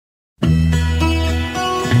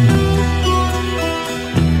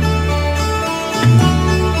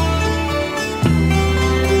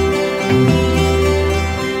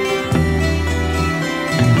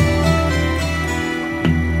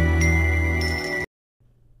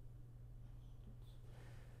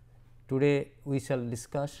Today we shall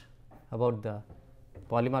discuss about the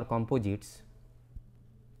polymer composites.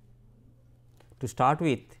 To start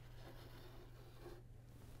with,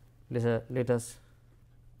 let us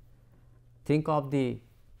think of the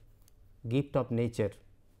gift of nature.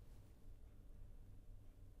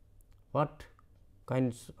 What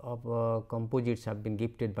kinds of composites have been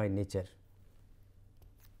gifted by nature?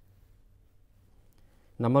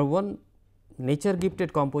 Number one, nature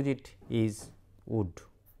gifted composite is wood.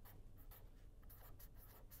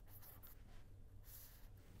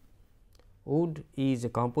 Wood is a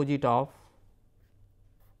composite of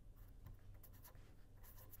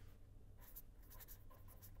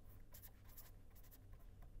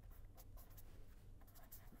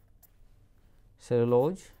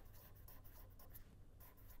cellulose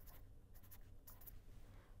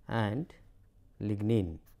and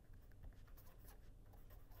lignin.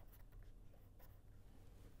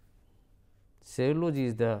 Cellulose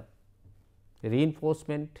is the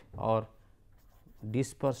reinforcement or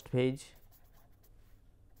dispersed phase,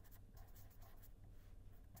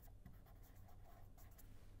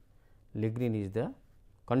 lignin is the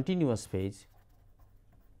continuous phase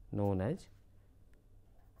known as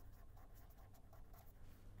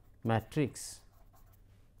matrix,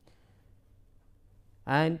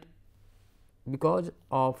 and because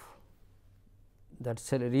of that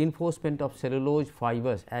reinforcement of cellulose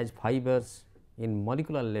fibers as fibers in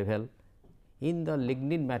molecular level in the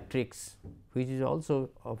lignin matrix, which is also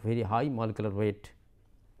of very high molecular weight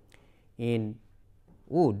in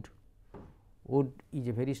wood. Wood is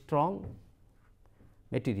a very strong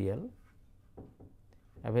material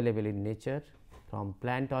available in nature from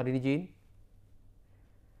plant origin,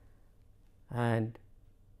 and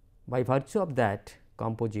by virtue of that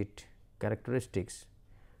composite characteristics,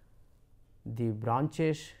 the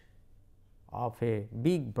branches of a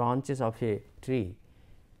big branches of a tree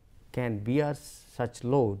can bear such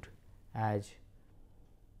load as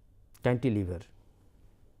cantilever.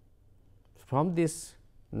 From this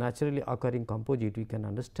naturally occurring composite, we can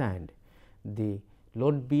understand the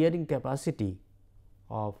load bearing capacity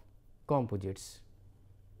of composites.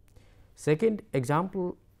 Second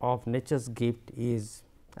example of nature's gift is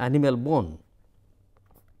animal bone.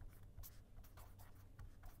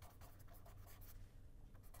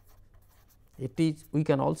 It is, we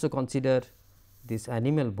can also consider this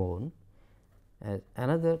animal bone as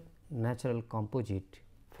another natural composite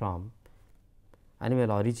from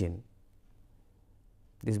animal origin.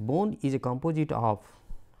 This bone is a composite of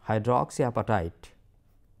hydroxyapatite.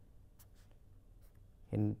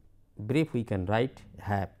 In brief, we can write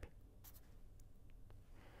HAP,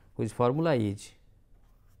 whose formula is,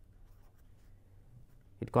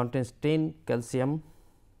 it contains 10 calcium,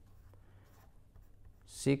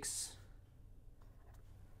 6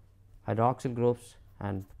 hydroxyl groups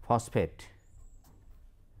and phosphate.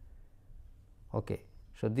 Okay.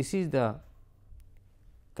 So, this is the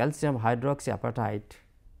calcium hydroxyapatite,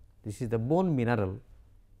 this is the bone mineral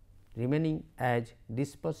remaining as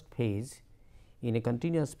dispersed phase in a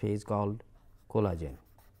continuous phase called collagen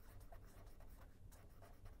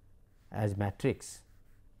as matrix.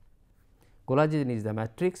 Collagen is the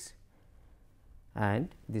matrix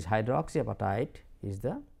and this hydroxyapatite is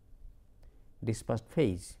the dispersed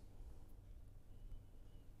phase.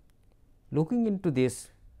 Looking into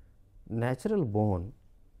this natural bone,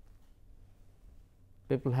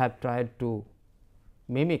 people have tried to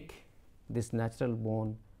mimic this natural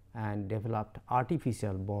bone and developed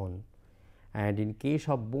artificial bone, and in case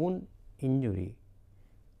of bone injury,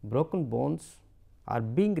 broken bones are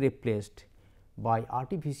being replaced by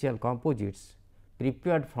artificial composites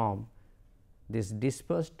prepared from this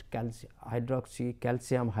dispersed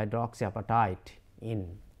calcium hydroxyapatite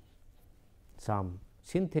in some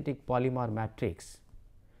synthetic polymer matrix,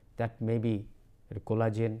 that may be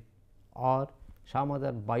collagen or some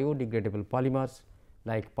other biodegradable polymers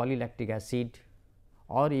like polylactic acid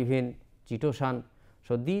or even chitosan.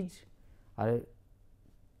 So, these are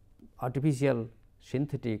artificial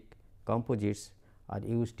synthetic composites are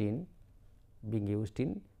being used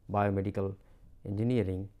in biomedical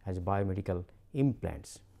engineering as biomedical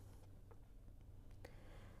implants.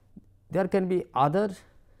 There can be other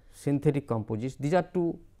synthetic composites. These are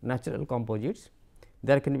two natural composites.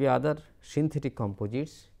 There can be other synthetic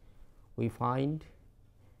composites. We find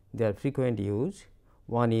their frequent use.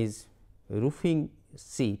 One is roofing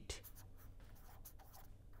sheet,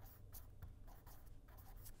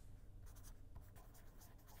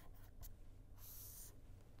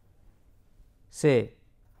 say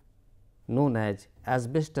known as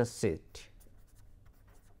asbestos sheet.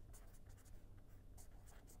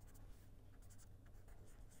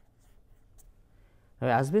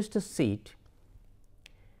 Asbestos sheet,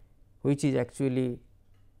 which is actually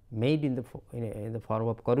made in the form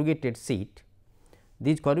of corrugated sheet.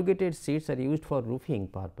 These corrugated sheets are used for roofing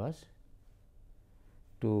purpose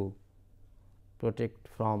to protect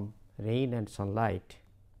from rain and sunlight.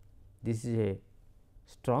 This is a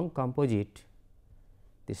strong composite.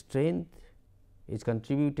 The strength is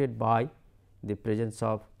contributed by the presence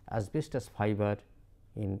of asbestos fiber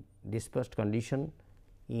in dispersed condition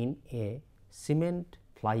in a cement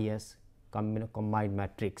fly ash combined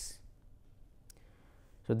matrix.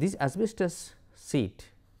 So, this asbestos sheet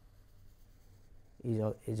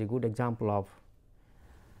is a good example of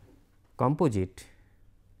composite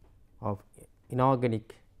of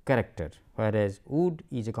inorganic character, whereas wood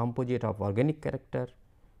is a composite of organic character,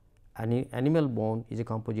 and animal bone is a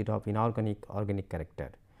composite of inorganic organic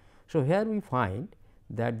character. So, here we find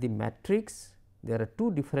that the matrix, there are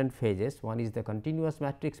two different phases, one is the continuous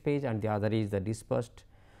matrix phase and the other is the dispersed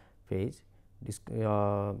phase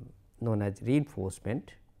known as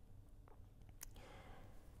reinforcement.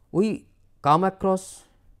 We come across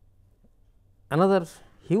another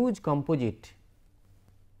huge composite,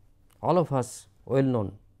 all of us well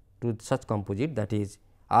known to such composite, that is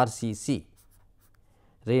RCC,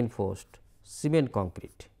 reinforced cement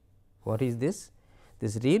concrete. What is this?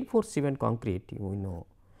 This reinforced cement concrete, we know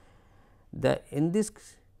that in this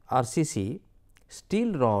RCC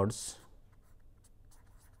steel rods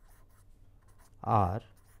are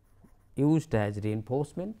used as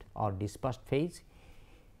reinforcement or dispersed phase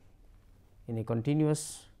in a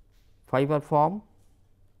continuous fiber form,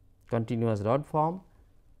 continuous rod form,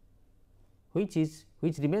 which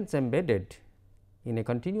remains embedded in a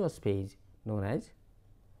continuous phase known as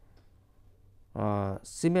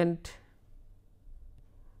cement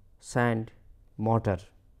sand mortar,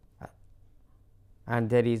 and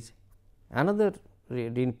there is another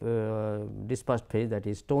dispersed phase, that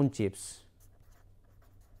is stone chips.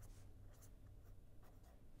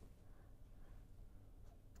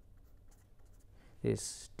 These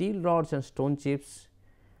steel rods and stone chips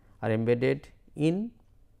are embedded in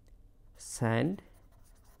sand,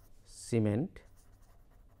 cement,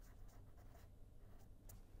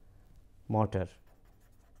 mortar.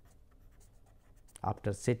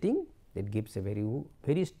 After setting, it gives a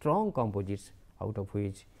very strong composites, out of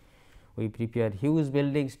which we prepare huge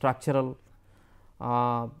building structural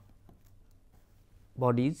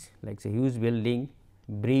bodies, like say huge building,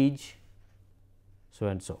 bridge, so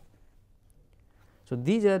and so. So,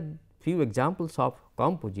 these are few examples of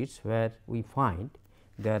composites where we find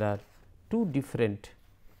there are two different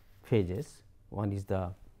phases, one is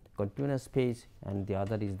the continuous phase and the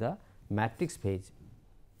other is the matrix phase.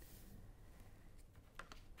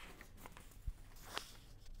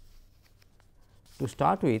 To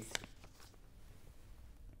start with,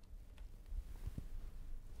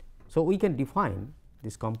 so we can define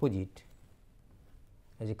this composite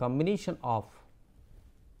as a combination of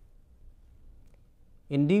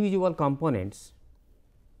individual components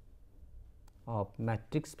of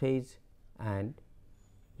matrix phase and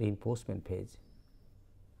reinforcement phase,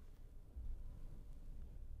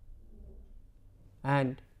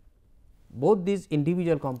 and both these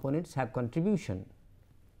individual components have contribution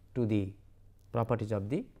to the properties of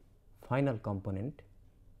the final component,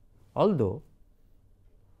 although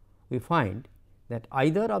we find that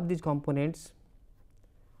either of these components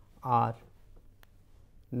are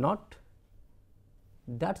not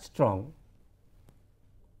that strong,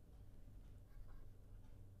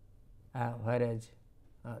 whereas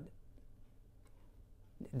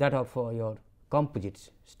that of your composites,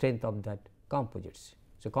 strength of that composites.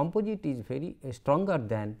 So, composite is very stronger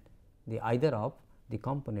than the either of the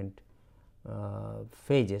component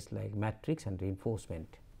phases like matrix and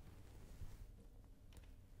reinforcement.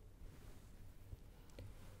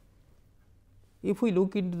 If we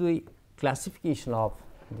look into the classification of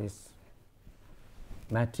this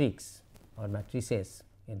matrix or matrices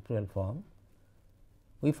in plural form,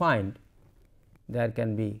 we find there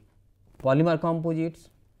can be polymer composites,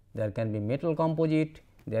 there can be metal composite,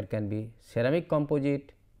 there can be ceramic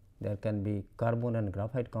composite, there can be carbon and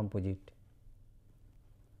graphite composite.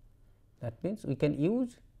 That means, we can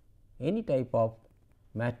use any type of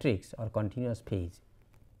matrix or continuous phase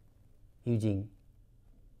using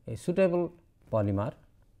a suitable polymer,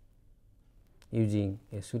 using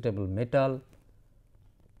a suitable metal,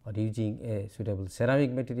 or using a suitable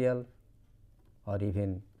ceramic material, or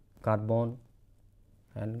even carbon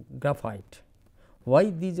and graphite.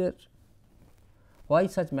 Why these are? Why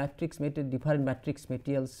such matrix different matrix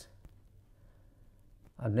materials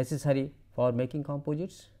are necessary for making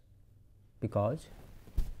composites? Because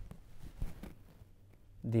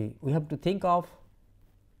we have to think of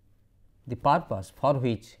the purpose for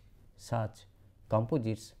which such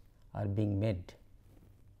composites are being made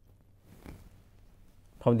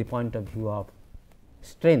from the point of view of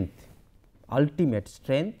strength, ultimate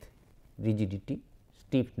strength, rigidity,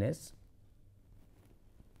 stiffness,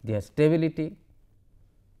 their stability,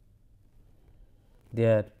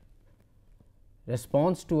 their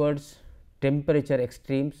response towards temperature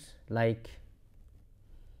extremes like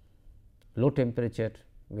low temperature,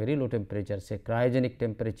 very low temperature, say cryogenic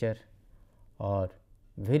temperature, or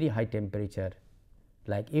very high temperature,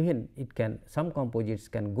 like even it can, some composites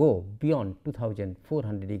can go beyond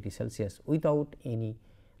 2400 degrees Celsius without any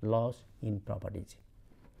loss in properties.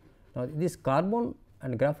 Now, this carbon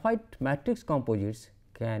and graphite matrix composites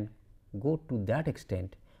can go to that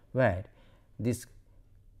extent where this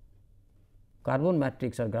carbon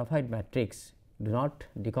matrix or graphite matrix do not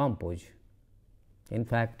decompose. In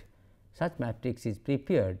fact, such matrix is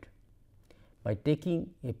prepared by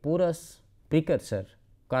taking a porous precursor,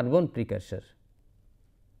 carbon precursor,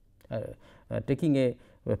 taking a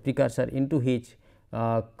precursor into which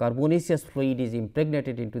carbonaceous fluid is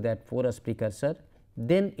impregnated into that porous precursor,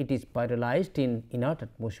 then it is pyrolyzed in inert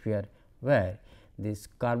atmosphere where this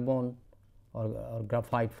carbon or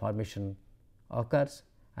graphite formation occurs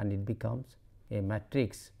and it becomes a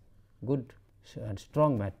matrix, good and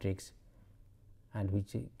strong matrix, and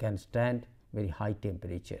which can stand very high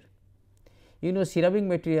temperature. You know, ceramic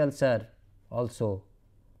materials are also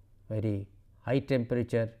very high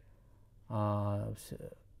temperature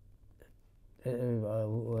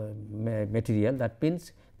material. That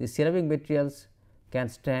means, the ceramic materials can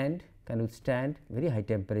withstand very high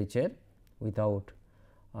temperature without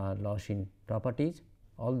loss in properties,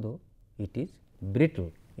 although it is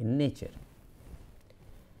brittle in nature.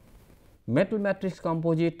 Metal matrix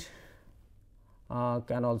composite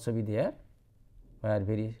can also be there, where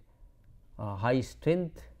very high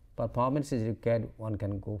strength performance is required, one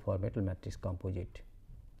can go for metal matrix composite.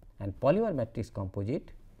 And polymer matrix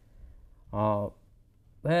composite,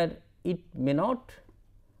 where it may not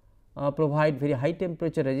provide very high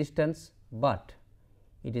temperature resistance, but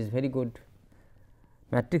it is very good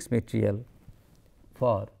matrix material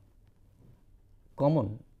for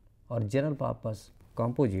common or general purpose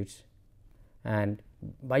composites, and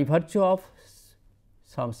by virtue of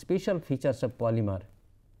some special features of polymer,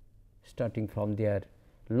 starting from their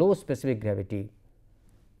low specific gravity,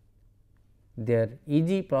 their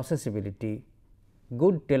easy processability,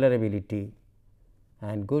 good tailorability,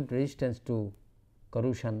 and good resistance to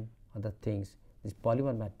corrosion, other things, this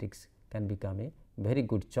polymer matrix can become a very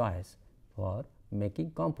good choice for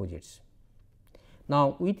making composites.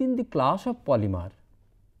 Now, within the class of polymer,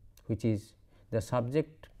 which is the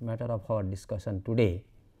subject matter of our discussion today,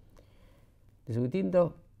 this within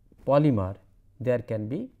the polymer there can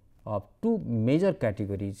be of two major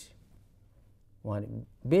categories, one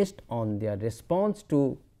based on their response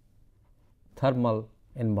to thermal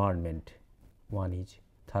environment. One is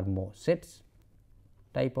thermosets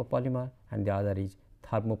type of polymer and the other is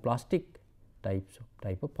thermoplastic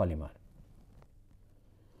type of polymer.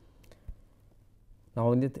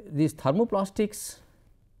 Now, in these thermoplastics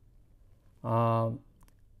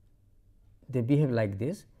they behave like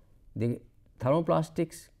this. The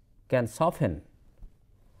thermoplastics can soften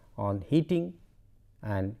on heating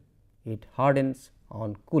and it hardens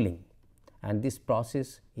on cooling, and this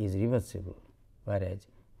process is reversible, whereas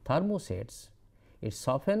thermosets, it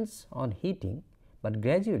softens on heating, but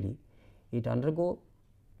gradually it undergo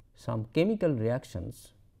some chemical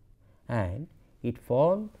reactions and it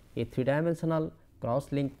forms a three-dimensional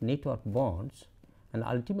cross-linked network bonds, and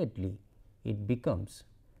ultimately it becomes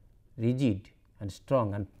rigid and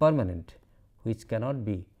strong and permanent, which cannot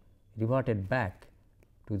be reverted back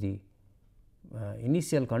to the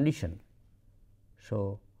initial condition.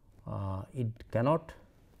 So, it cannot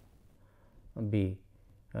be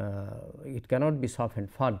softened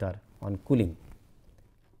further on cooling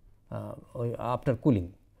after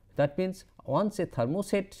cooling. That means, once a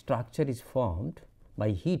thermoset structure is formed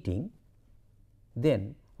by heating,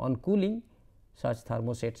 then on cooling such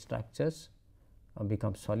thermoset structures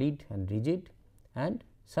become solid and rigid, and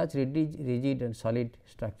such rigid and solid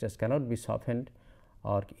structures cannot be softened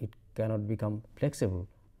or it cannot become flexible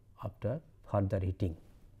after further heating.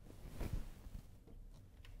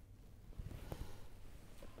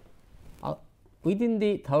 Within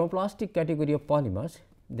the thermoplastic category of polymers,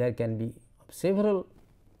 there can be several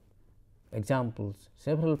examples,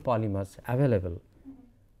 several polymers available.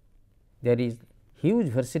 There is huge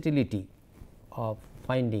versatility of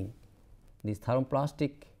finding this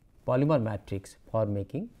thermoplastic polymer matrix for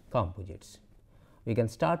making composites. We can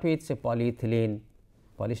start with say polyethylene,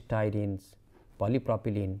 polystyrenes,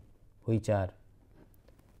 polypropylene, which are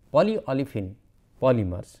polyolefin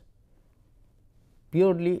polymers,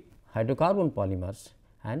 purely hydrocarbon polymers,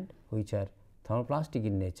 and which are thermoplastic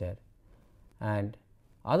in nature, and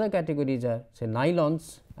other categories are say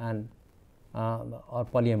nylons and or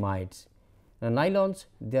polyamides. Now, nylons,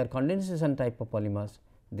 they are condensation type of polymers,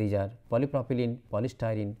 these are polypropylene,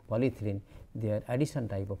 polystyrene, polyethylene, they are addition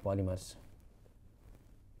type of polymers.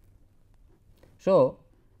 So,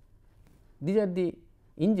 these are the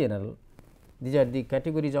in general these are the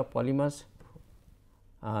categories of polymers,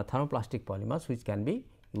 thermoplastic polymers, which can be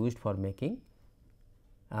used for making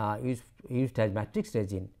used as matrix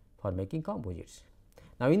resin for making composites.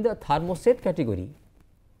 Now, in the thermoset category,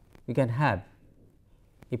 we can have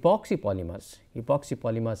epoxy polymers. Epoxy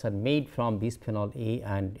polymers are made from bisphenol A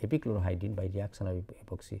and epichlorohydrin by reaction of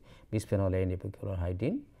epoxy bisphenol A and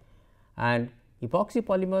epichlorohydrin, and epoxy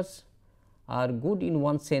polymers are good in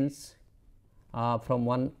one sense from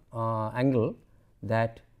one angle,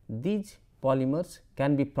 that these polymers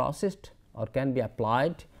can be processed or can be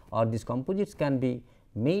applied, or these composites can be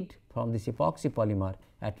made from this epoxy polymer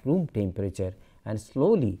at room temperature, and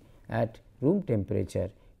slowly at room temperature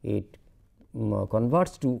it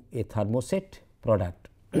converts to a thermoset product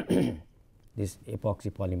this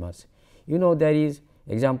epoxy polymers. You know, there is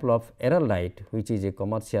example of araldite, which is a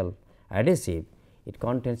commercial adhesive. It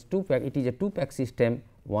contains two pack, it is a 2-pack system,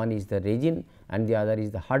 one is the resin and the other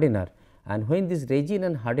is the hardener, and when this resin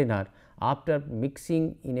and hardener after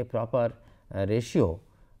mixing in a proper ratio,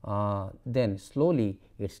 then slowly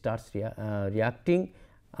it starts reacting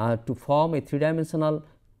to form a 3-dimensional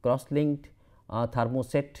cross-linked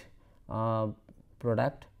thermoset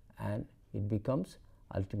product, and it becomes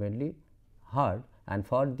ultimately hard, and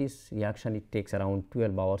for this reaction it takes around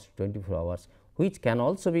 12 hours to 24 hours, which can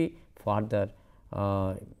also be further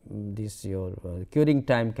this your curing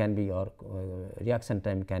time can be, or reaction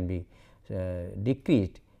time can be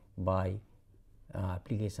decreased by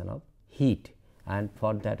application of heat, and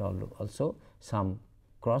for that also some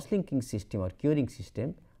cross linking system or curing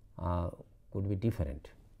system could be different.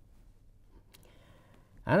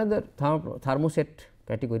 Another thermoset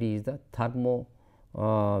category is the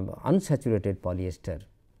unsaturated polyester.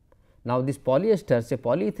 Now, this polyester, say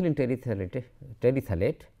polyethylene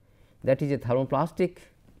terephthalate, that is a thermoplastic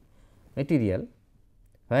material,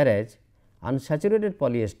 whereas unsaturated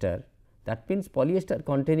polyester, that means polyester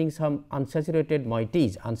containing some unsaturated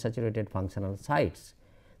moieties, unsaturated functional sites,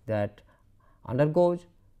 that undergoes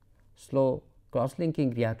slow cross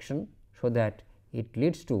linking reaction, so that it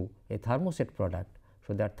leads to a thermoset product.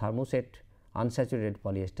 So, that thermoset unsaturated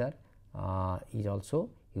polyester is also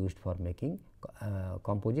used for making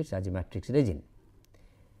composites as a matrix resin.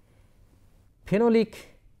 Phenolic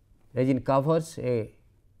resin covers a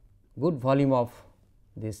good volume of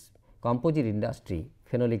this composite industry.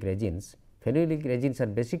 Phenolic resins are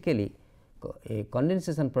basically a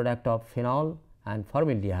condensation product of phenol and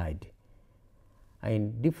formaldehyde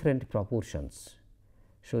in different proportions.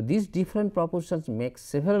 So, these different proportions make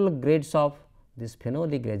several grades of these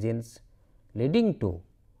phenolic resins, leading to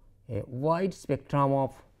a wide spectrum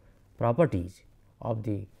of properties of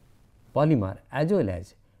the polymer as well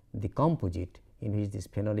as the composite in which this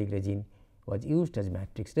phenolic resin was used as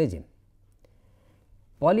matrix resin.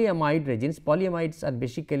 Polyamide resins, polyamides are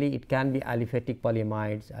basically, it can be aliphatic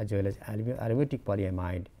polyamides as well as aromatic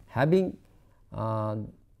polyamide, having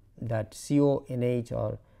that CO-NH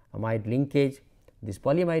or amide linkage. These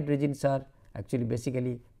polyamide resins are actually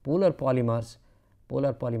basically polar polymers,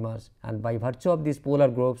 and by virtue of these polar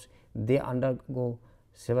groups they undergo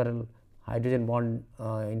several hydrogen bond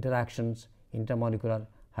interactions, intermolecular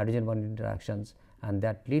hydrogen bond interactions, and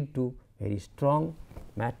that lead to very strong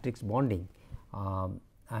matrix bonding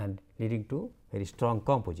and leading to very strong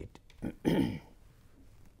composite.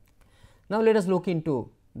 Now, let us look into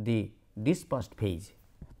the dispersed phase.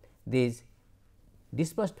 This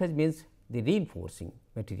dispersed phase means the reinforcing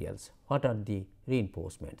materials. What are the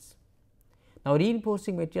reinforcements? Now,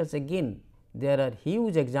 reinforcing materials, again there are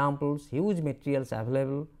huge examples, huge materials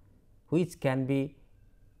available which can be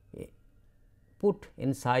put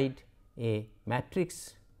inside a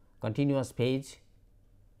matrix continuous phase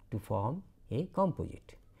to form a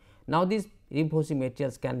composite. Now, these reinforcing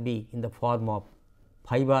materials can be in the form of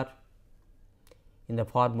fiber, in the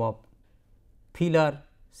form of filler,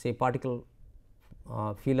 say particle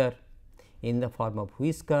filler, in the form of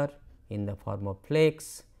whisker, in the form of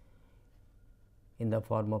flakes, in the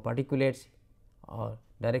form of particulates, or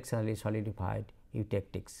directionally solidified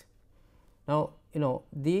eutectics. Now, you know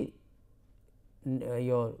the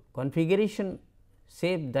your configuration,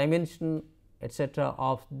 shape, dimension, etc.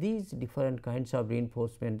 of these different kinds of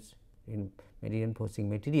reinforcements, reinforcing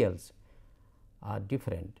materials are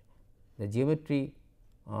different. The geometry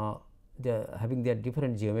they are having their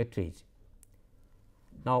different geometries.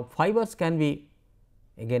 Now, fibers can be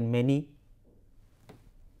again many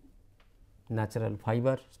natural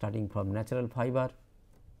fiber, starting from natural fiber.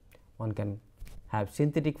 One can have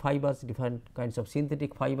synthetic fibers, different kinds of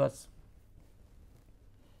synthetic fibers.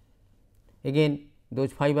 Again,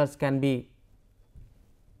 those fibers can be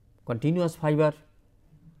continuous fiber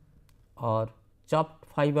or chopped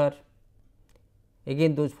fiber.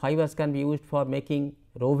 Again, those fibers can be used for making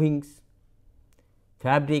rovings,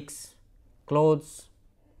 fabrics, clothes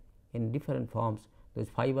in different forms. Those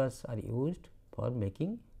fibers are used for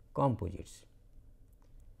making composites.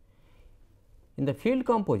 In the field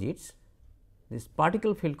composites, this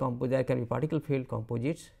particle field composite, there can be particle field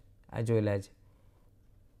composites as well as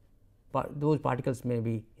those particles may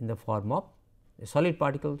be in the form of solid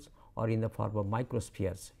particles or in the form of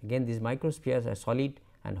microspheres. Again, these microspheres are solid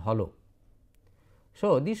and hollow.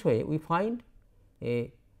 So, this way we find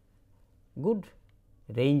a good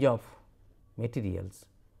range of materials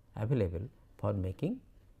available for making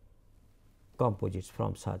composites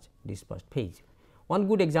from such dispersed phase. One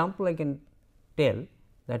good example I can tell,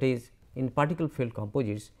 that is in particle field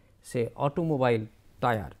composites, say automobile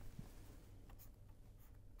tire.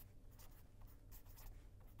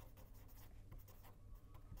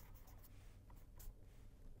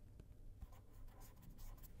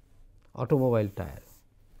 Automobile tire,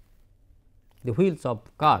 the wheels of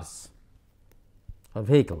cars or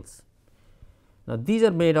vehicles. Now, these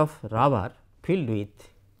are made of rubber filled with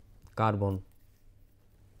carbon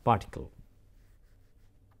particle.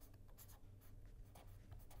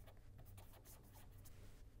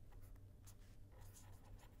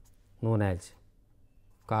 Known as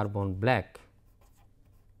carbon black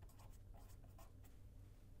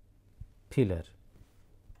filler.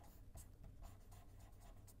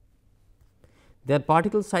 Their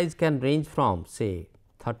particle size can range from say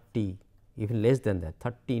 30, even less than that,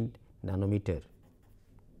 13 nanometer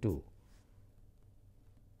to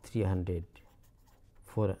 300,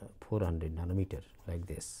 400 nanometer, like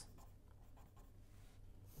this.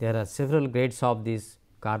 There are several grades of these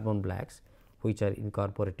carbon blacks which are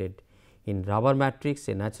incorporated in rubber matrix,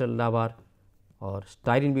 a natural rubber or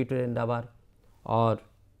styrene butadiene rubber or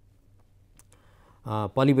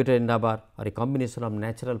polybutadiene rubber or a combination of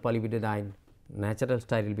natural polybutadiene, natural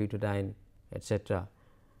styrene butadiene, etc.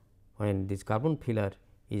 When this carbon filler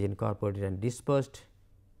is incorporated and dispersed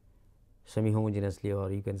semi homogeneously,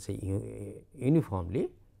 or you can say uniformly,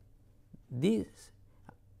 this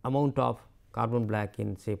amount of carbon black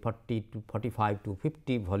in say 40 to 45 to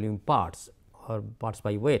 50 volume parts or parts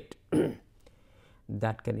by weight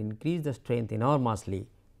that can increase the strength enormously.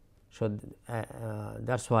 So,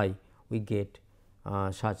 that is why we get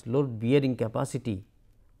such load bearing capacity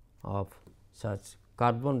of such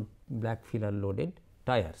carbon black filler loaded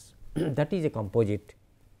tires. That is a composite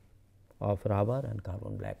of rubber and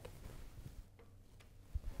carbon black.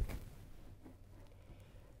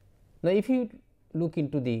 Now, if you look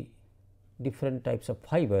into the different types of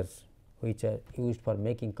fibers which are used for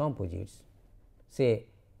making composites, say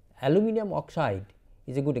aluminum oxide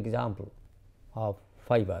is a good example of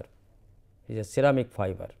fiber, it is a ceramic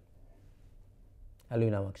fiber,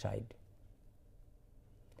 aluminum oxide.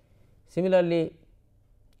 Similarly,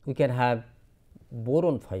 we can have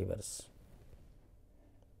boron fibers,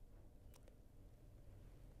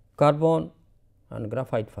 carbon and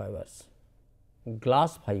graphite fibers,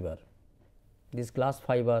 glass fiber. This glass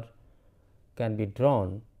fiber can be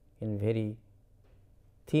drawn in very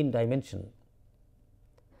thin dimension,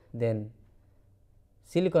 then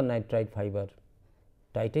silicon nitride fiber,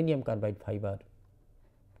 titanium carbide fiber,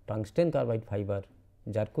 tungsten carbide fiber,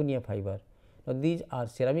 zirconia fiber. Now, these are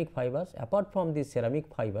ceramic fibers. Apart from these ceramic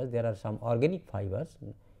fibers, there are some organic fibers,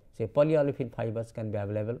 say polyolefin fibers can be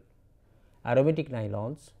available, aromatic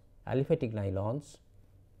nylons, aliphatic nylons,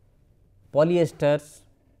 polyesters.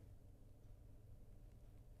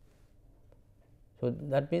 So,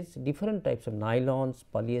 that means different types of nylons,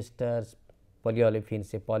 polyesters, polyolefins,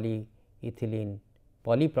 say polyethylene,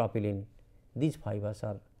 polypropylene, these fibers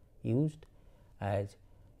are used as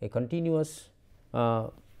a continuous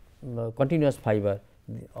fiber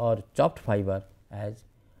or chopped fiber as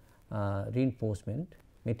reinforcement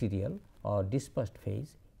material or dispersed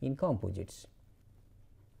phase in composites.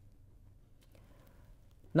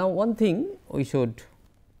 Now, one thing we should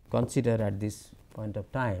consider at this point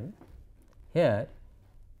of time, here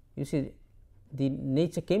you see the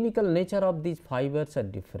chemical nature of these fibers are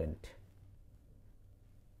different,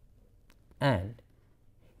 and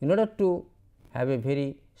in order to have a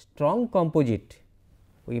very strong composite,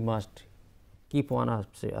 we must keep one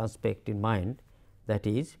aspect in mind, that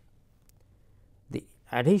is the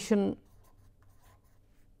adhesion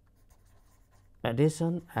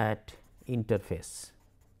at interface.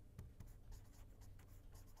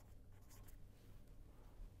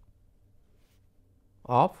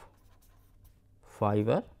 Of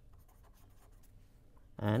fiber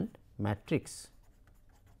and matrix.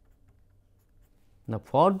 Now,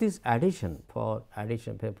 for this adhesion, for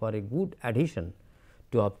a good adhesion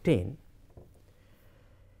to obtain,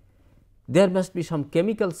 there must be some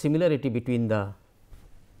chemical similarity between the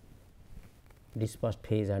dispersed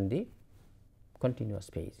phase and the continuous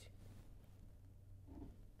phase.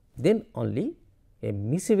 Then only a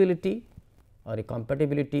miscibility or a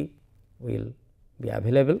compatibility will be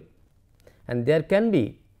available, and there can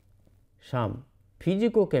be some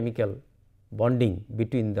physico-chemical bonding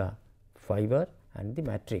between the fiber and the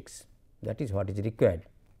matrix, that is what is required.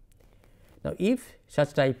 Now, if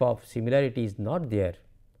such type of similarity is not there,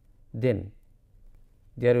 then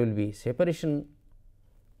there will be separation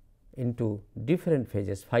into different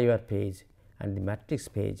phases, fiber phase and the matrix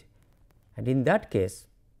phase, and in that case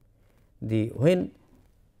when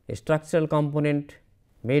a structural component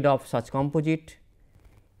made of such composite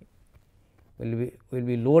will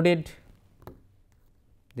be loaded,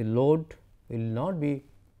 the load will not be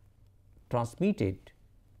transmitted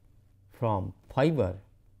from fiber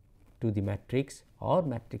to the matrix or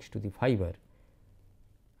matrix to the fiber,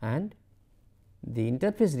 and the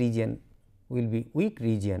interface region will be weak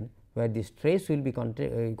region where the stress will be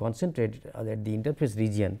concentrated at the interface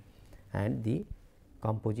region and the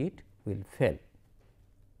composite will fail.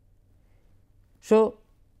 So,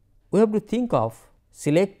 we have to think of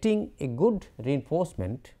selecting a good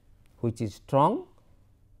reinforcement which is strong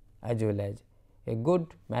as well as a good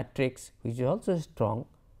matrix which is also strong,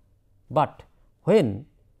 but when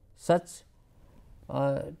such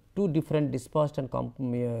two different dispersed and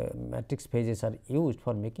matrix phases are used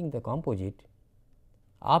for making the composite,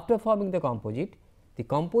 after forming the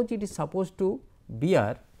composite is supposed to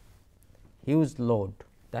bear huge load.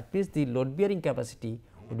 That means, the load bearing capacity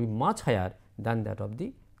would be much higher than that of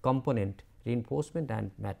the component reinforcement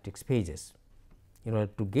and matrix phases. In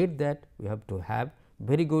order to get that, we have to have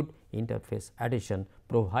very good interface adhesion,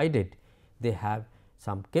 provided they have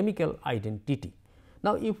some chemical identity.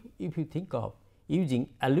 Now, if you think of using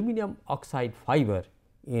aluminum oxide fiber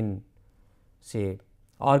in say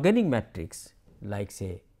organic matrix like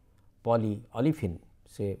say polyolefin,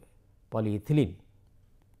 say polyethylene,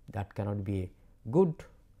 that cannot be a good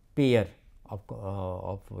pair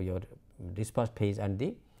of your dispersed phase and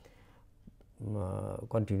the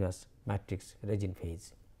continuous matrix resin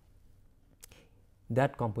phase.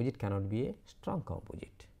 That composite cannot be a strong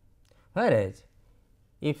composite. Whereas,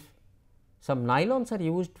 if some nylons are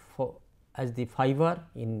used for as the fiber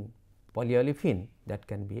in polyolefin, that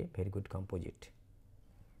can be a very good composite.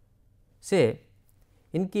 Say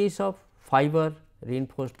in case of fiber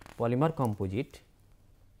reinforced polymer composite,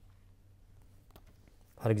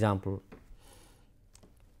 for example,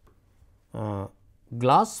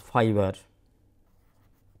 glass fiber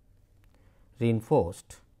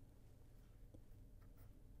reinforced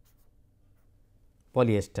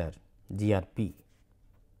polyester GRP.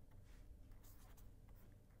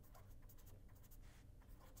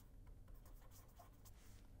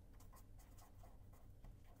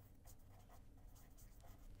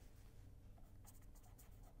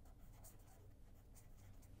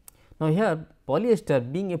 Now, here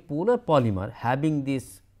polyester being a polar polymer having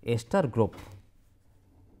this ester group,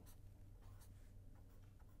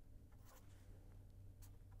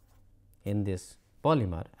 in this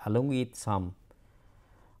polymer along with some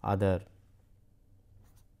other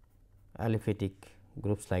aliphatic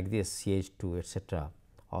groups like this CH2 etc.,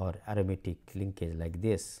 or aromatic linkage like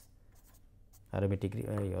this aromatic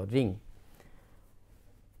ring,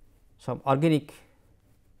 some organic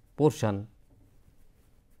portion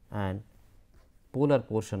and polar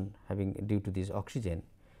portion having due to this oxygen,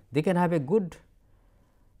 they can have a good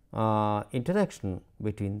interaction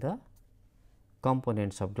between the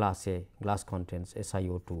components of glass. Say glass contains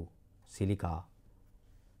SiO2, silica,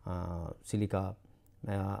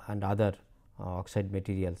 and other oxide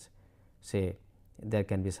materials. Say there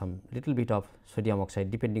can be some little bit of sodium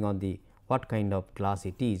oxide depending on the what kind of glass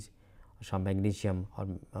it is, some magnesium or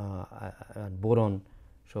boron.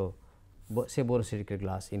 So, say borosilicate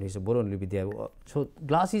glass in which boron will be there. So,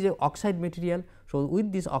 glass is a oxide material. So,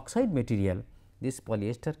 with this oxide material this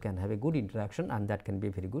polyester can have a good interaction and that can be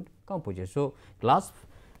a very good composite. So, glass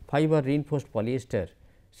fiber reinforced polyester,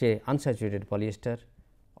 say unsaturated polyester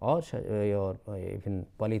or even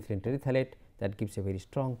polyethylene terephthalate, that gives a very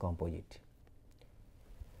strong composite.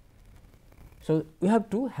 So, we have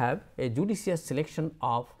to have a judicious selection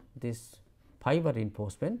of this fiber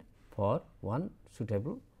reinforcement for one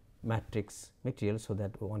suitable matrix material, so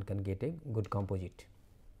that one can get a good composite.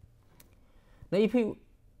 Now, if you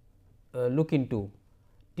look into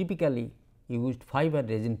typically used fiber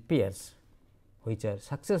resin pairs, which are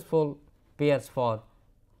successful pairs for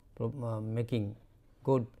making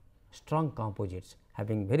good strong composites,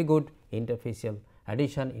 having very good interfacial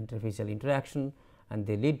addition, interfacial interaction, and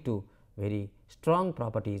they lead to very strong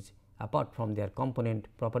properties apart from their component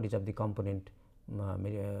properties of the component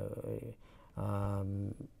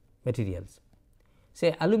materials.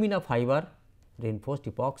 Say alumina fiber reinforced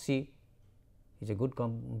epoxy is a good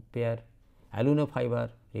pair, aluminum fiber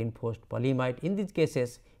reinforced polyimide. In these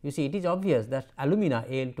cases, you see it is obvious that alumina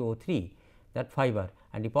Al2O3, that fiber,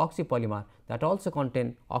 and epoxy polymer that also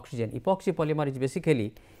contain oxygen. Epoxy polymer is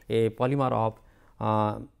basically a polymer of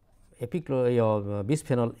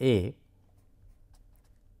bisphenol A,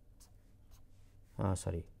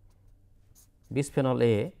 bisphenol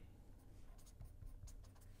A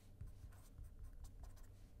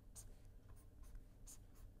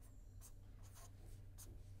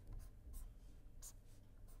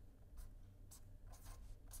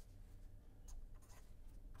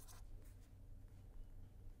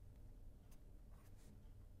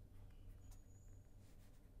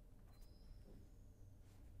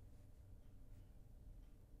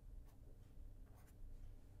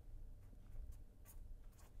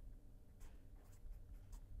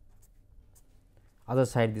other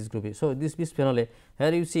side this group is. So, this bisphenol A,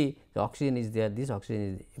 here you see the oxygen is there, this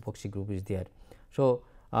oxygen is epoxy group is there. So,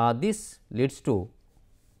 this leads to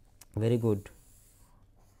very good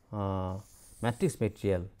matrix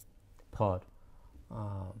material for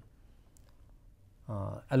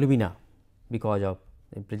alumina because of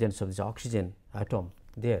the presence of this oxygen atom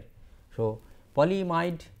there. So,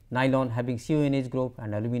 polyimide nylon having CONH group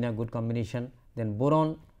and alumina good combination, then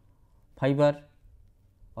boron fiber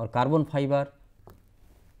or carbon fiber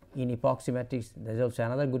in epoxy matrix, there is also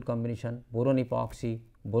another good combination, boron epoxy,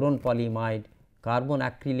 boron polyimide, carbon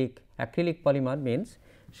acrylic. Acrylic polymer means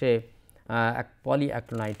say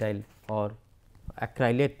polyacrylonitrile or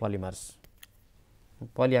acrylate polymers,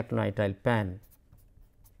 polyacrylonitrile pan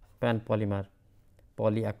polymer,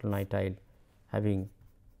 polyacrylonitrile having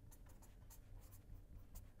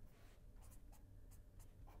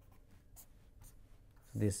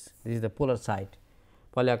this is the polar side,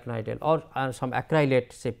 polyacrylonitrile or some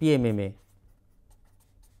acrylate, say PMMA,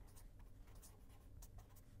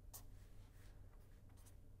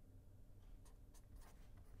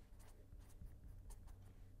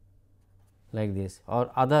 like this,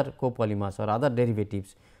 or other copolymers or other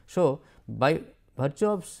derivatives. So, by virtue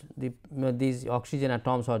of these oxygen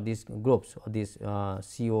atoms or these groups or this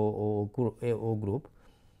COO group, AO group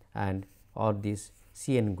and or this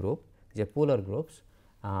CN group, these are polar groups,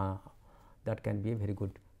 that can be a very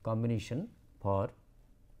good combination for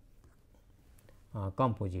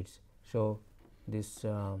composites. So, this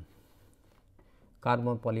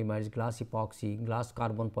carbon polymers, glass epoxy, glass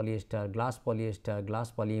carbon polyester, glass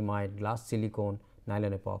polyimide, glass silicone,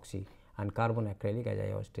 nylon epoxy, and carbon acrylic as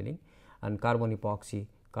I was telling, and carbon epoxy,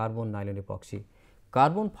 carbon nylon epoxy.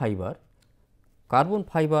 Carbon fiber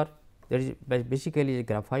there is basically a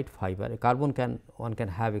graphite fiber. A carbon one can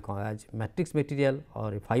have as matrix material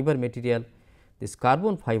or a fiber material. This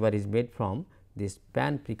carbon fiber is made from this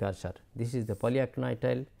pan precursor. This is the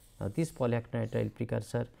polyacrylonitrile. Now, this polyacrylonitrile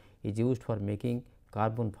precursor is used for making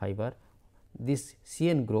carbon fiber. This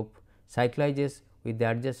CN group cyclizes with the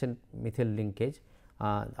adjacent methyl linkage.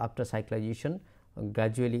 After cyclization,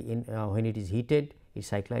 gradually when it is heated, it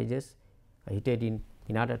cyclizes, heated in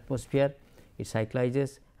inert atmosphere, it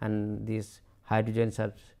cyclizes and these hydrogens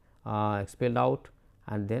are expelled out,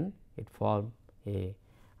 and then it forms a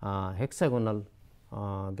hexagonal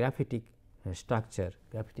graphitic structure.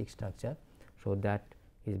 So, that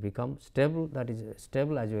is become stable, that is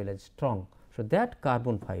stable as well as strong. So, that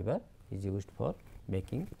carbon fiber is used for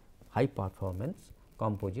making high performance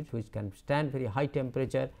composites, which can stand very high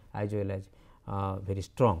temperature as well as very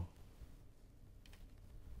strong.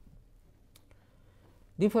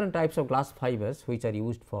 Different types of glass fibers which are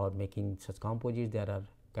used for making such composites. There are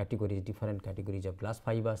categories, different categories of glass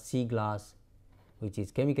fiber, C glass, which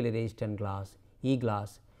is chemically resistant glass, E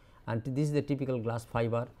glass, and this is the typical glass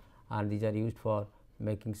fiber, and these are used for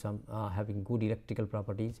making some having good electrical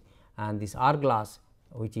properties, and this R glass,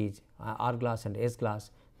 which is R glass and S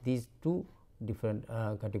glass. These two different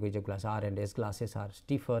categories of glass, R and S glasses, are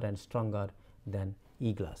stiffer and stronger than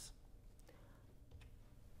E glass.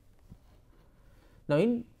 Now,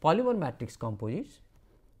 in polymer matrix composites,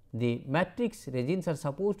 the matrix resins are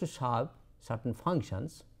supposed to certain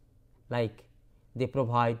functions, like they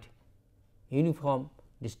provide uniform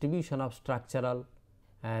distribution of structural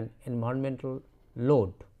and environmental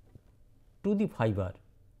load to the fiber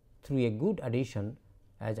through a good addition,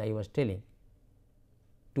 as I was telling,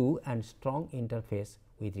 to and strong interface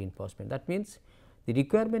with reinforcement. That means, the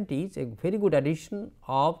requirement is a very good addition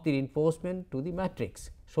of the reinforcement to the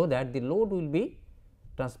matrix, so that the load will be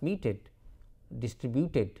transmitted,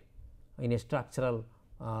 distributed in a structural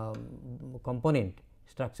component,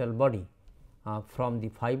 structural body from the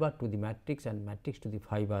fiber to the matrix and matrix to the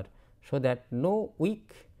fiber, so that no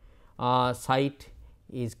weak site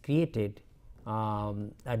is created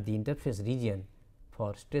at the interface region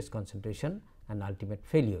for stress concentration and ultimate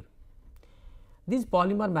failure. This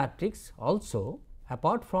polymer matrix also,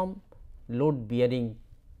 apart from load bearing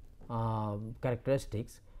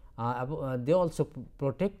characteristics, they also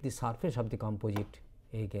protect the surface of the composite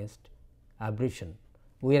against abrasion,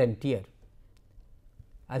 wear and tear,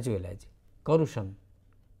 as well as corrosion,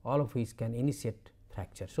 all of which can initiate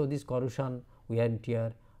fracture. So, this corrosion, wear and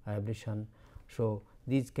tear, abrasion, so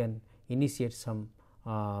these can initiate some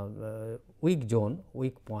weak zone,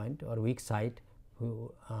 weak point or weak site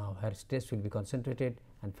where stress will be concentrated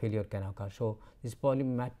and failure can occur. So, this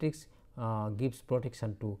polymer matrix gives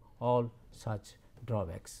protection to all such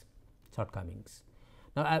drawbacks, shortcomings.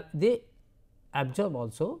 Now, they absorb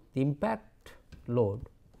also the impact load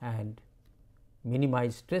and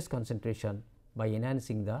minimize stress concentration by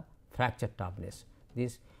enhancing the fracture toughness.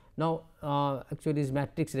 This now actually this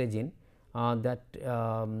matrix resin that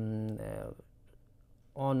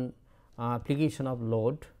on application of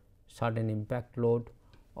load, sudden impact load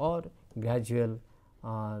or gradual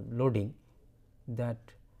loading, that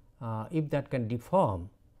if that can deform,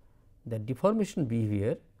 the deformation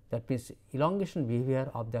behavior, that means elongation behavior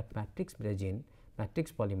of that matrix resin,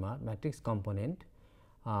 matrix polymer, matrix component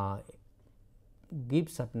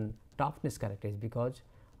gives certain toughness characteristics, because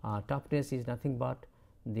toughness is nothing but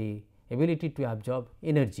the ability to absorb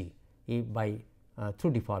energy by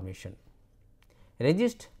through deformation,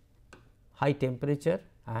 resist high temperature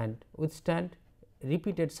and withstand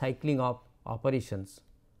repeated cycling of operations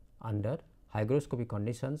under hygroscopic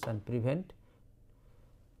conditions and prevent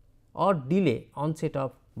or delay onset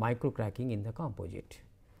of micro cracking in the composite.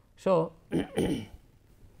 So,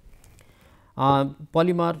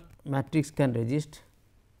 polymer matrix can resist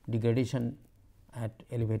degradation at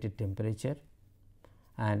elevated temperature,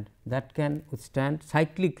 and that can withstand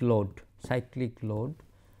cyclic load. Cyclic load,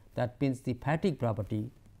 that means the fatigue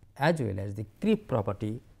property as well as the creep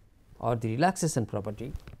property or the relaxation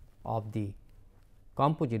property of the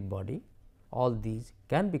composite body, all these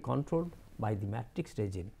can be controlled by the matrix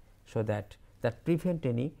resin, so that prevent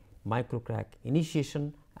any micro crack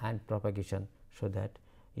initiation and propagation, so that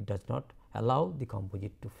it does not allow the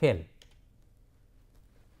composite to fail.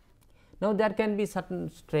 Now, there can be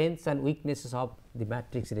certain strengths and weaknesses of the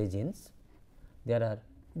matrix resins. There are,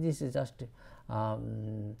 this is just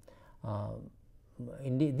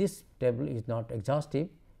this table is not exhaustive,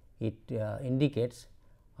 it indicates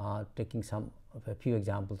taking some of a few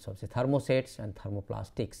examples of say thermosets and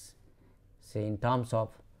thermoplastics, say in terms of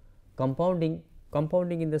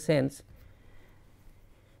compounding in the sense,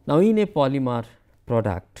 now in a polymer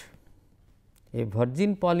product, a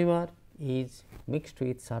virgin polymer is mixed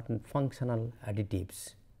with certain functional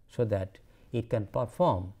additives, so that it can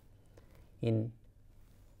perform in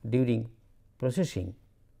during processing,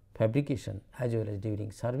 fabrication as well as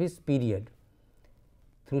during service period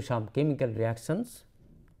through some chemical reactions,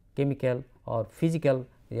 chemical or physical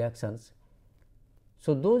reactions.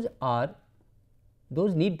 So, those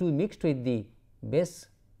need to be mixed with the base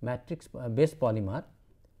matrix base polymer,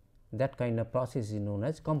 that kind of process is known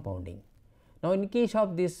as compounding. Now, in case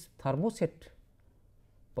of this thermoset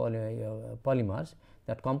polymers,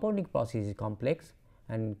 that compounding process is complex,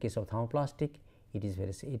 and in case of thermoplastic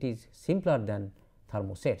it is simpler than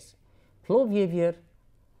thermosets. Flow behavior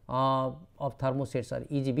of thermosets are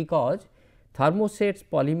easy, because thermosets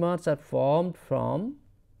polymers are formed from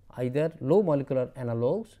either low molecular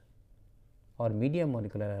analogues or medium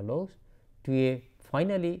molecular analogues to a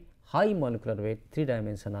finally high molecular weight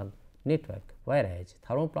 3-dimensional network, whereas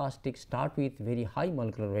thermoplastics start with very high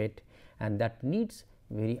molecular weight, and that needs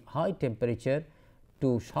very high temperature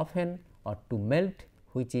to soften or to melt,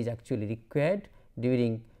 which is actually required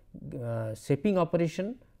during shaping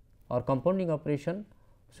operation or compounding operation.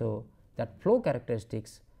 So, that flow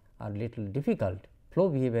characteristics are little difficult, flow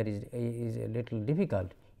behavior is a little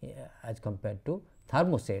difficult as compared to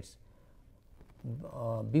thermosets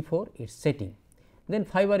before its setting. Then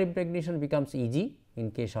fiber impregnation becomes easy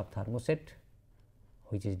in case of thermoset,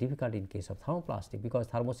 which is difficult in case of thermoplastic, because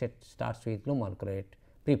thermoset starts with low molecular weight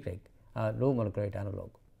prepreg, low molecular weight analog.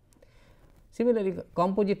 Similarly,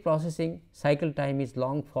 composite processing cycle time is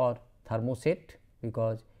long for thermoset,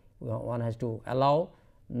 because one has to allow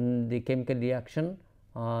the chemical reaction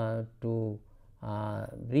to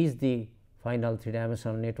reach the final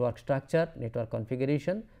 3-dimensional network structure, network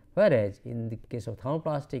configuration, whereas in the case of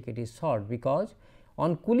thermoplastic it is short, because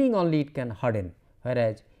on cooling only it can harden,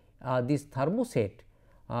 whereas this thermoset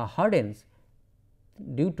hardens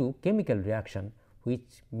due to chemical reaction,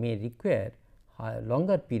 which may require a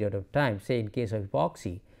longer period of time. Say in case of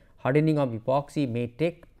epoxy, hardening of epoxy may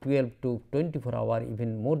take 12 to 24 hours,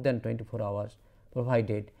 even more than 24 hours,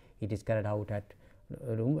 provided it is carried out at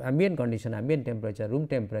ambient condition, ambient temperature, room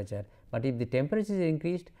temperature. But if the temperature is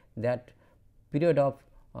increased, that period of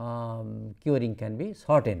curing can be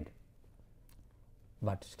shortened.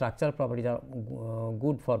 But structural properties are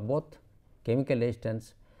good for both. Chemical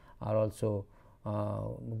resistance are also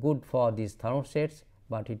good for these thermosets,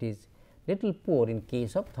 but it is little poor in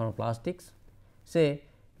case of thermoplastics. Say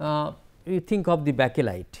you think of the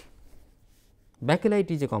bakelite.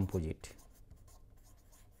 Bakelite is a composite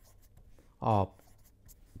of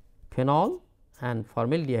phenol and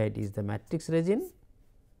formaldehyde is the matrix resin.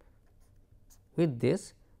 With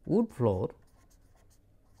this wood floor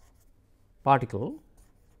particle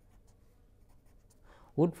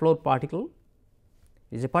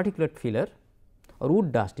is a particulate filler or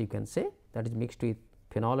wood dust, you can say, that is mixed with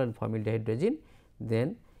phenol and formaldehyde resin.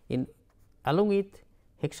 Then in along with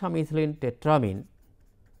hexamethylene tetramine,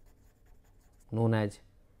 known as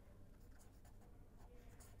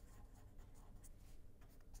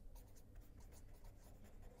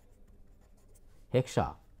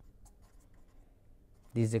hexa,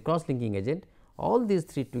 this is a cross linking agent. All these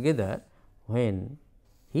three together, when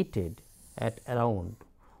heated at around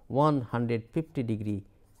 150 degree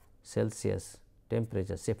Celsius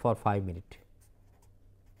temperature, say for 5 minutes,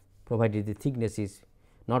 provided the thickness is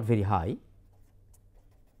not very high,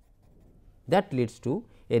 that leads to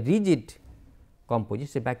a rigid composite,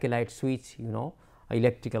 say bakelite switch,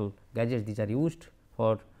 electrical gadgets, these are used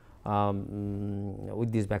for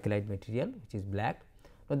with this bakelite material, which is black.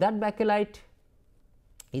 Now, that bakelite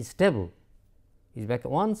is stable, is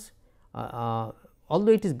once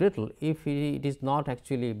although it is brittle, if it is not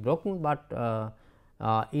actually broken, but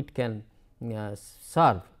it can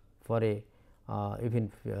serve for a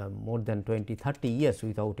even more than 20-30 years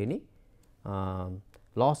without any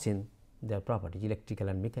loss in their properties, electrical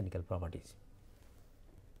and mechanical properties.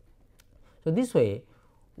 So, this way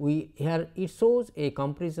here it shows a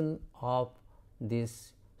comparison of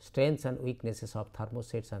these strengths and weaknesses of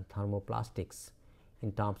thermosets and thermoplastics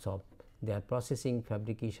in terms of their processing,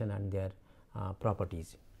 fabrication and their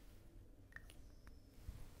properties.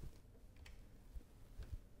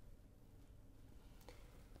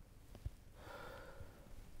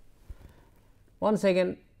 Once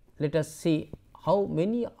again, let us see how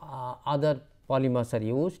many other polymers are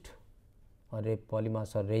used, or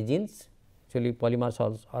polymers or resins. Actually, polymers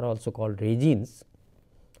are also called resins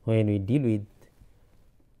when we deal with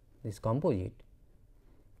this composite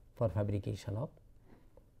for fabrication of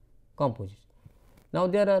composites. Now,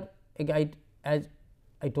 there are as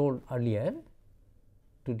I told earlier,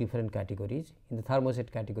 two different categories. In the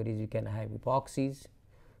thermoset categories, we can have epoxies,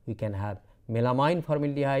 we can have melamine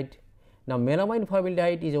formaldehyde. Now, melamine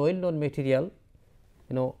formaldehyde is a well known material.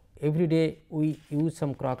 Every day we use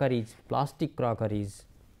some crockeries, plastic crockeries,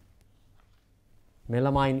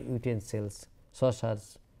 melamine utensils,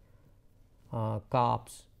 saucers,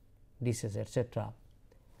 cups, dishes, etc.,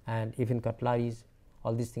 and even cutleries,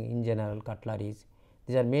 all these things in general, cutleries,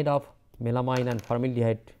 these are made of melamine and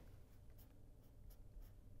formaldehyde.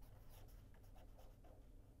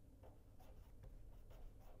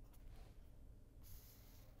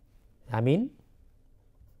 Amine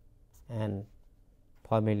and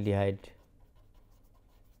formaldehyde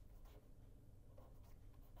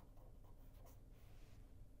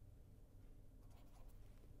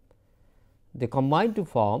they combine to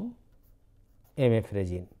form MF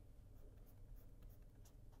resin.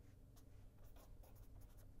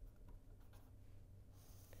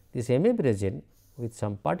 This MF resin with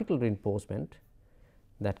some particle reinforcement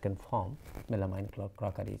that can form melamine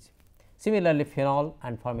crockeries. Similarly, phenol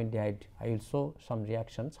and formaldehyde, I will show some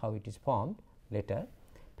reactions how it is formed later.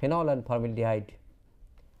 Phenol and formaldehyde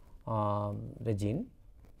resin,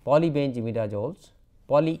 polybenz imidazoles,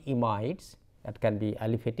 polyimides, that can be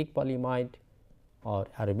aliphatic polyimide or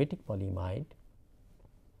aromatic polyimide,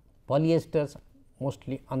 polyesters,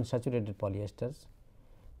 mostly unsaturated polyesters,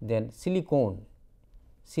 then silicone,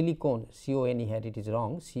 CONE here it is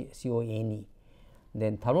wrong, CONE,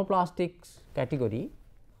 Then thermoplastics category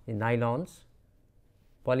is nylons,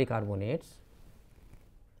 polycarbonates,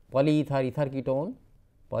 polyether ether ketone,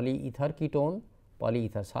 polyether ketone,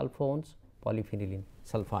 polyether sulfones, polyphenylene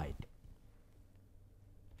sulfide.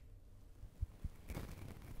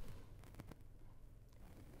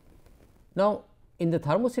 Now, in the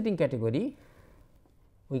thermosetting category,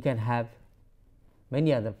 we can have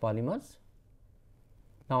many other polymers.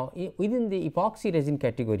 Now, within the epoxy resin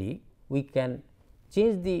category, we can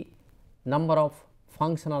change the number of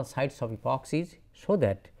functional sites of epoxies, so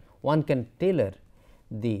that one can tailor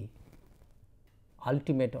the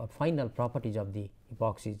ultimate or final properties of the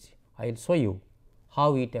epoxies. I will show you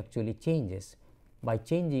how it actually changes by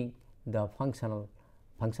changing the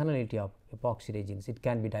functionality of epoxy resins. It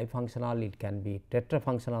can be difunctional, it can be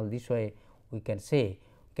tetrafunctional. This way we can say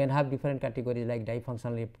we can have different categories like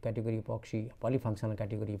difunctional category epoxy, polyfunctional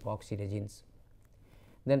category epoxy resins.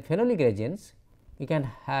 Then phenolic resins we can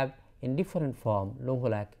have in different form,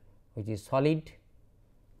 Longolac, which is solid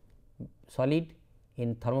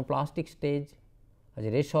in thermoplastic stage. As a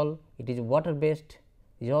resol, it is water based,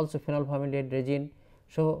 is also phenol formulated resin.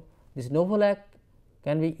 So, this Novolac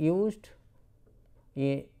can be used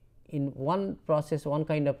in one process, one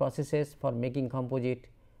kind of processes for making composite.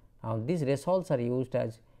 These resols are used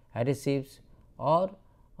as adhesives or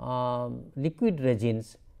liquid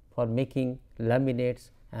resins for making laminates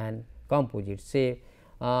and composites. Say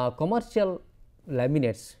commercial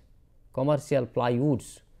laminates, commercial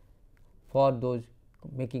plywoods, for those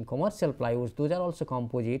making commercial plywoods, those are also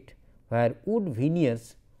composite, where wood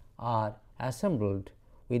veneers are assembled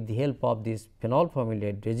with the help of this phenol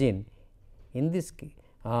formulated resin. In this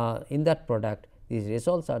in that product, these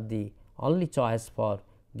resols are the only choice for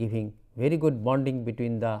giving very good bonding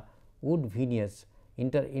between the wood veneers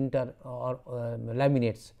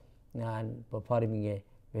laminates and forming a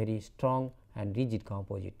very strong and rigid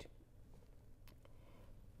composite.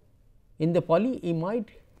 In the polyimide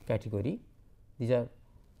category, these are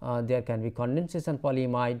there can be condensation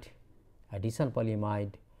polyimide, addition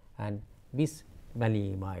polyimide and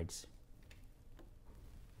bismalimides.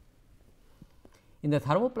 In the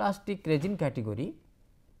thermoplastic resin category,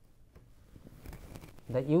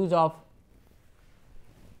 the use of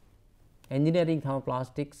engineering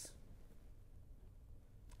thermoplastics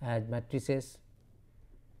as matrices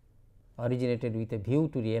originated with a view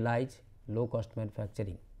to realize low cost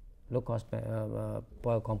manufacturing, low cost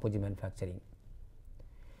composite manufacturing.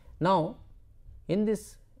 Now, in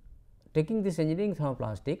this taking this engineering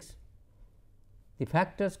thermoplastics, the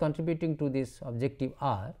factors contributing to this objective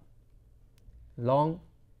are long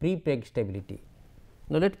pre-peg stability.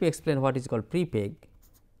 Now, let me explain what is called pre-peg.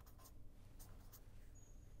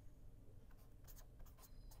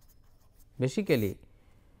 Basically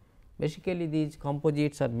these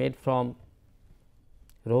composites are made from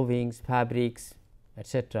rovings, fabrics,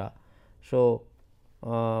 etc. So,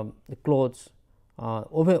 the clothes,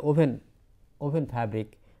 oven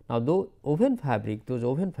fabric. Now, those oven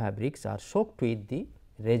fabrics are soaked with the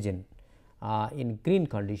resin in green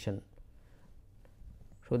condition.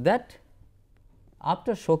 So, that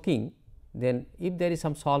after soaking, then if there is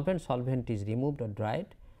some solvent is removed or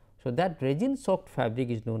dried. So, that resin soaked fabric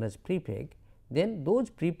is known as pre-peg. Then those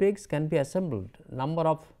pre-pegs can be assembled, number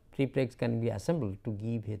of pre-pegs can be assembled to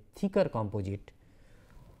give a thicker composite.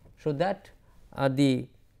 So, that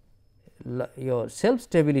your self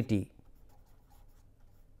stability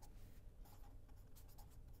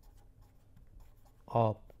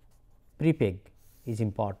of pre-peg is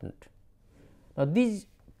important. Now, these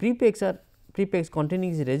pre-pegs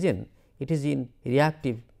containing this resin, it is in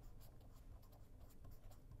reactive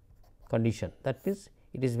condition, that means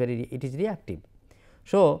it is reactive.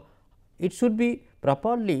 So, it should be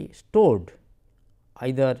properly stored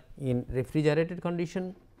either in refrigerated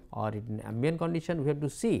condition or in ambient condition. We have to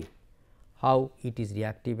see how it is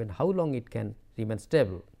reactive and how long it can remain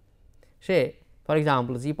stable. Say for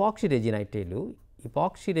example, the epoxy resin, I tell you,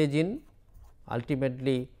 epoxy resin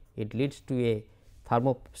ultimately it leads to a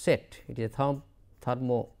thermoset, it is a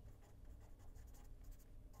thermoset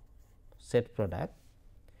product.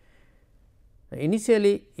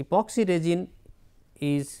 Initially epoxy resin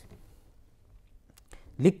is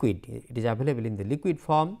liquid, it is available in the liquid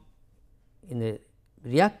form, in the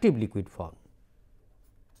reactive liquid form.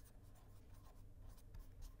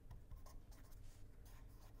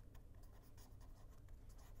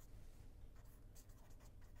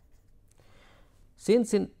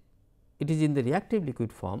 Since it is in the reactive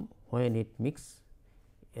liquid form, when it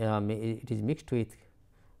is mixed with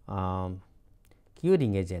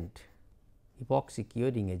curing agent, epoxy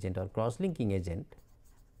curing agent or cross linking agent,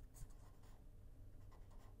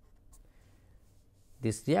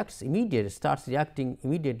 this starts reacting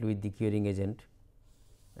immediately with the curing agent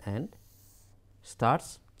and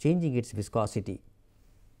starts changing its viscosity,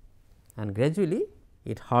 and gradually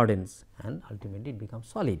it hardens and ultimately it becomes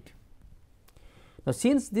solid. Now,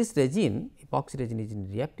 since this resin, epoxy resin, is in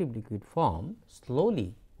reactive liquid form,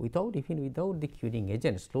 slowly without the curing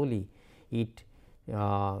agent, slowly it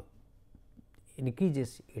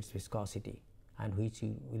increases its viscosity, and which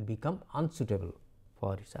will become unsuitable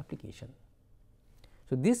for its application.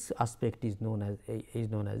 So, this aspect is known as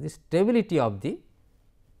the stability of the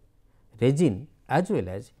resin as well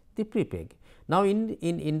as the prepeg. Now, in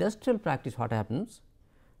industrial practice, what happens?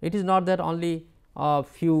 It is not that only a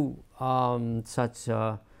few such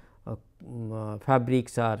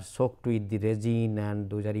fabrics are soaked with the resin, and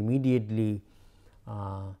those are immediately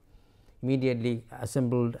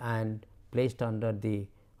assembled and placed under the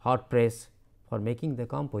hot press for making the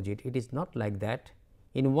composite. It is not like that.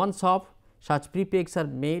 In one shop, such prepegs are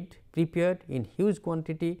prepared in huge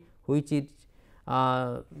quantity, which is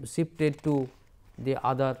shifted to the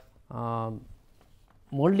other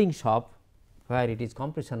molding shop, where it is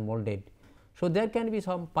compression molded. So, there can be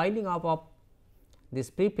some piling up of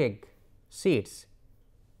this prepeg sheets,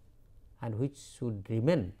 and which should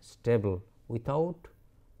remain stable without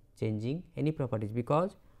changing any properties,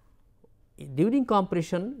 because during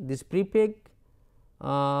compression this prepeg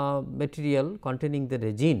material containing the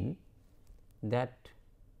resin, that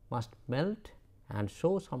must melt and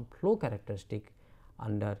show some flow characteristic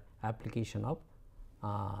under application of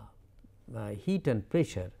heat and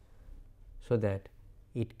pressure, so that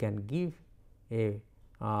it can give a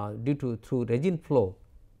through resin flow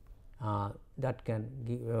that can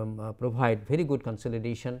give, provide very good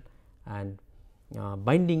consolidation and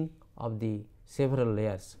binding of the several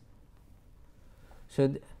layers.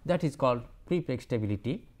 So, that is called prepeg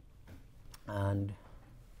stability, and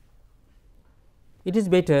it is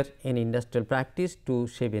better in industrial practice to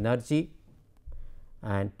save energy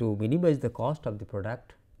and to minimize the cost of the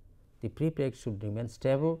product. The prepeg should remain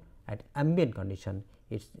stable at ambient condition.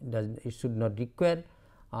 It should not require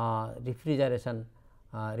refrigerated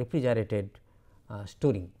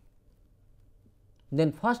storing.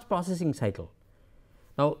 Then first processing cycle.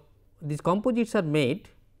 Now, these composites are made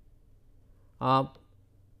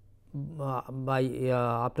by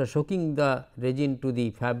after soaking the resin to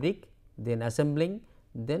the fabric, then assembling,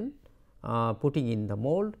 then putting in the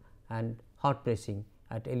mold and hot pressing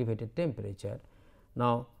at elevated temperature.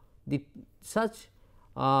 Now, the such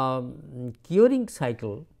curing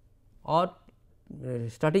cycle, or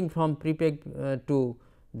starting from prepeg to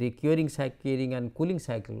the curing and cooling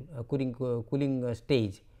cycle, cooling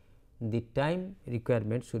stage, the time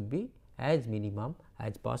requirement should be as minimum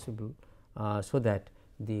as possible, so that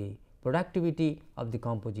the productivity of the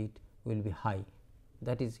composite will be high.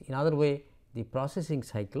 That is, in other way, the processing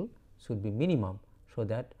cycle should be minimum, so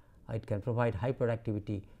that it can provide high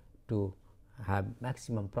productivity to have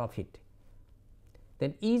maximum profit.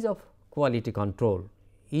 Then ease of quality control.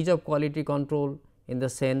 Ease of quality control in the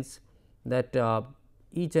sense that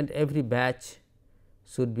each and every batch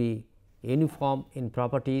should be uniform in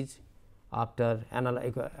properties. After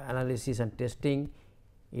analysis and testing,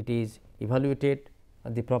 it is evaluated,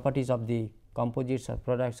 the properties of the composites or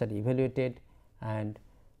products are evaluated, and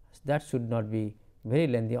that should not be very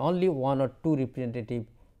lengthy. Only one or two representative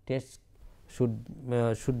tests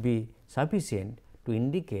should be sufficient to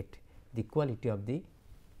indicate the quality of the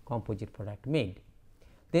composite product made.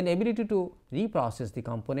 Then ability to reprocess the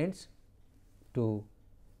components to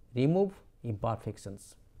remove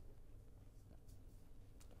imperfections.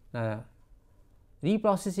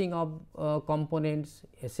 Reprocessing of components,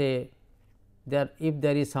 say if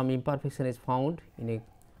there is some imperfection is found in a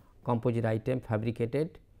composite item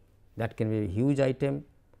fabricated, that can be a huge item.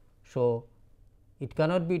 So, it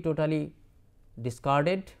cannot be totally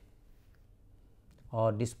discarded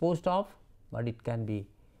or disposed of, but it can be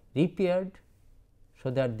repaired,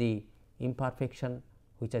 so that the imperfection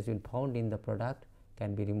which has been found in the product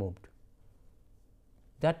can be removed.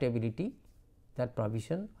 That ability, that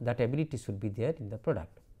provision, that ability should be there in the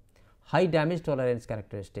product. High damage tolerance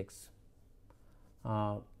characteristics,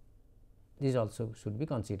 these also should be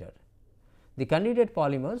considered. The candidate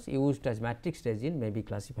polymers used as matrix resin may be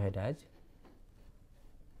classified as,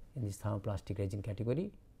 in this thermoplastic resin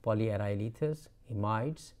category, polyaryl ethers,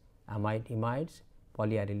 imides, amide imides,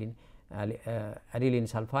 polyarylene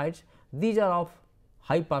sulfides. These are of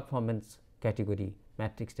high performance category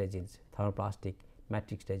matrix resins, thermoplastic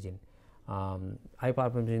matrix resin. High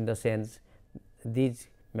performance in the sense, these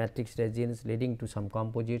matrix resins leading to some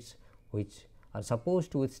composites which are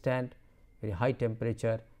supposed to withstand very high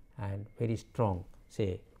temperature and very strong.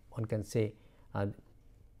 Say, one can say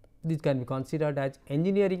This can be considered as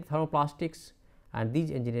engineering thermoplastics, and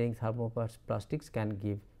these engineering thermoplastics can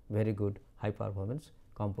give very good high performance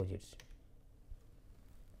composites.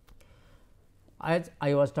 As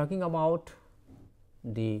I was talking about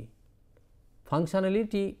the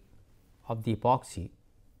functionality of the epoxy.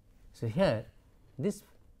 So, here this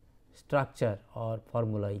structure or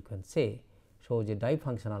formula you can say shows a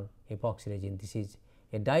difunctional epoxy resin. This is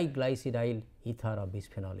a diglycidyl ether of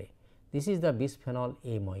bisphenol A. This is the bisphenol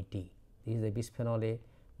A moiety. This is the bisphenol A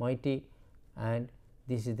moiety, and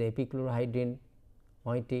this is the epichlorohydrin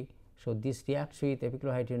moiety. So, this reacts with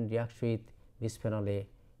epichlorohydrin reacts with bisphenol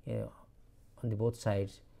A on the both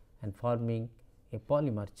sides and forming a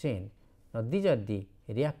polymer chain. Now, these are the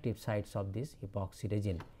reactive sites of this epoxy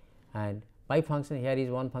resin, and bifunction, here is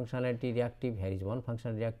one functionality reactive, here is one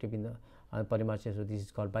functional reactive in the polymer chain. So, this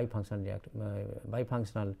is called bifunctional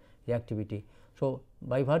reactivity. So,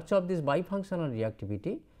 by virtue of this bifunctional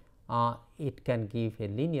reactivity, it can give a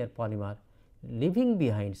linear polymer leaving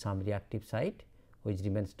behind some reactive site which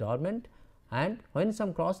remains dormant, and when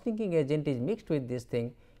some cross linking agent is mixed with this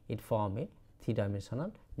thing, it form a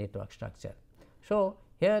 3-dimensional network structure. So,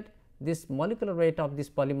 here this molecular weight of this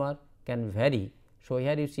polymer can vary. So,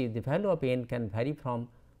 here you see the value of N can vary from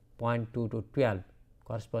 0.2 to 12,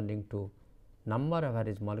 corresponding to number of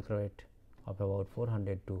average molecular weight of about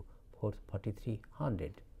 400 to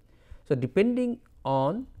 4300. So, depending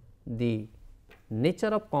on the nature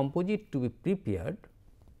of composite to be prepared,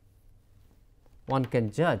 one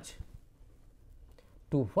can judge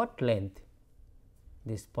to what length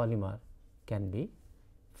this polymer can be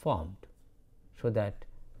formed, so that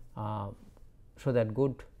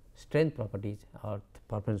good strength properties or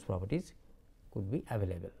performance properties could be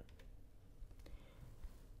available.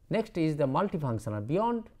 Next is the multifunctional.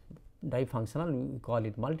 Beyond difunctional, we call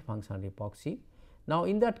it multifunctional epoxy. Now,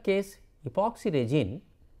 in that case, epoxy resin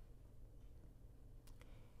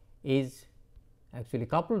is actually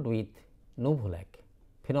coupled with Novolec.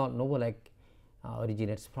 Novolec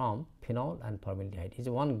originates from phenol and formaldehyde. It is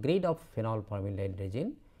one grade of phenol formaldehyde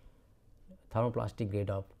resin, thermoplastic grade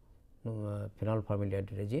of phenol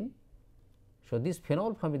formaldehyde resin. So, this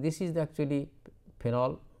phenol this is the actually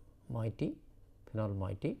phenol moiety.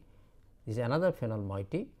 This is another phenol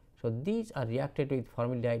moiety. So, these are reacted with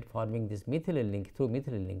formaldehyde, forming this methyl link through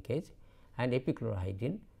methyl linkage and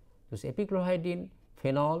epichlorohydrin. This epichlorohydrin,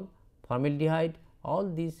 phenol, formaldehyde, all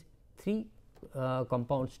these three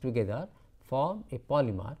compounds together form a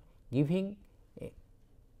polymer, giving a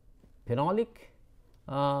phenolic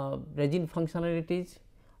resin functionalities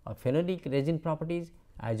or phenolic resin properties,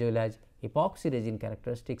 as well as epoxy resin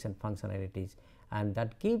characteristics and functionalities, and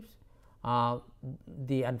that gives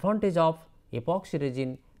the advantage of epoxy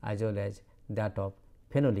resin as well as that of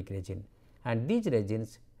phenolic resin, and these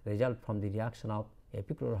resins result from the reaction of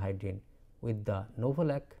epichlorohydrin with the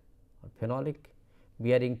Novolec or phenolic,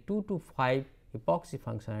 bearing 2 to 5 epoxy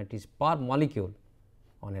functionalities per molecule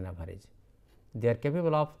on an average. They are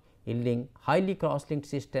capable of yielding highly cross-linked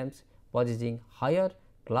systems possessing higher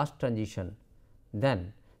glass transition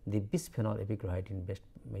than the bisphenol epichlorohydrin based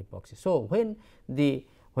epoxy. So,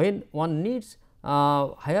 when one needs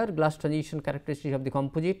higher glass transition characteristics of the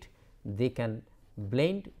composite, they can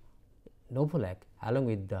blend Novolec along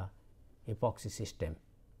with the epoxy system.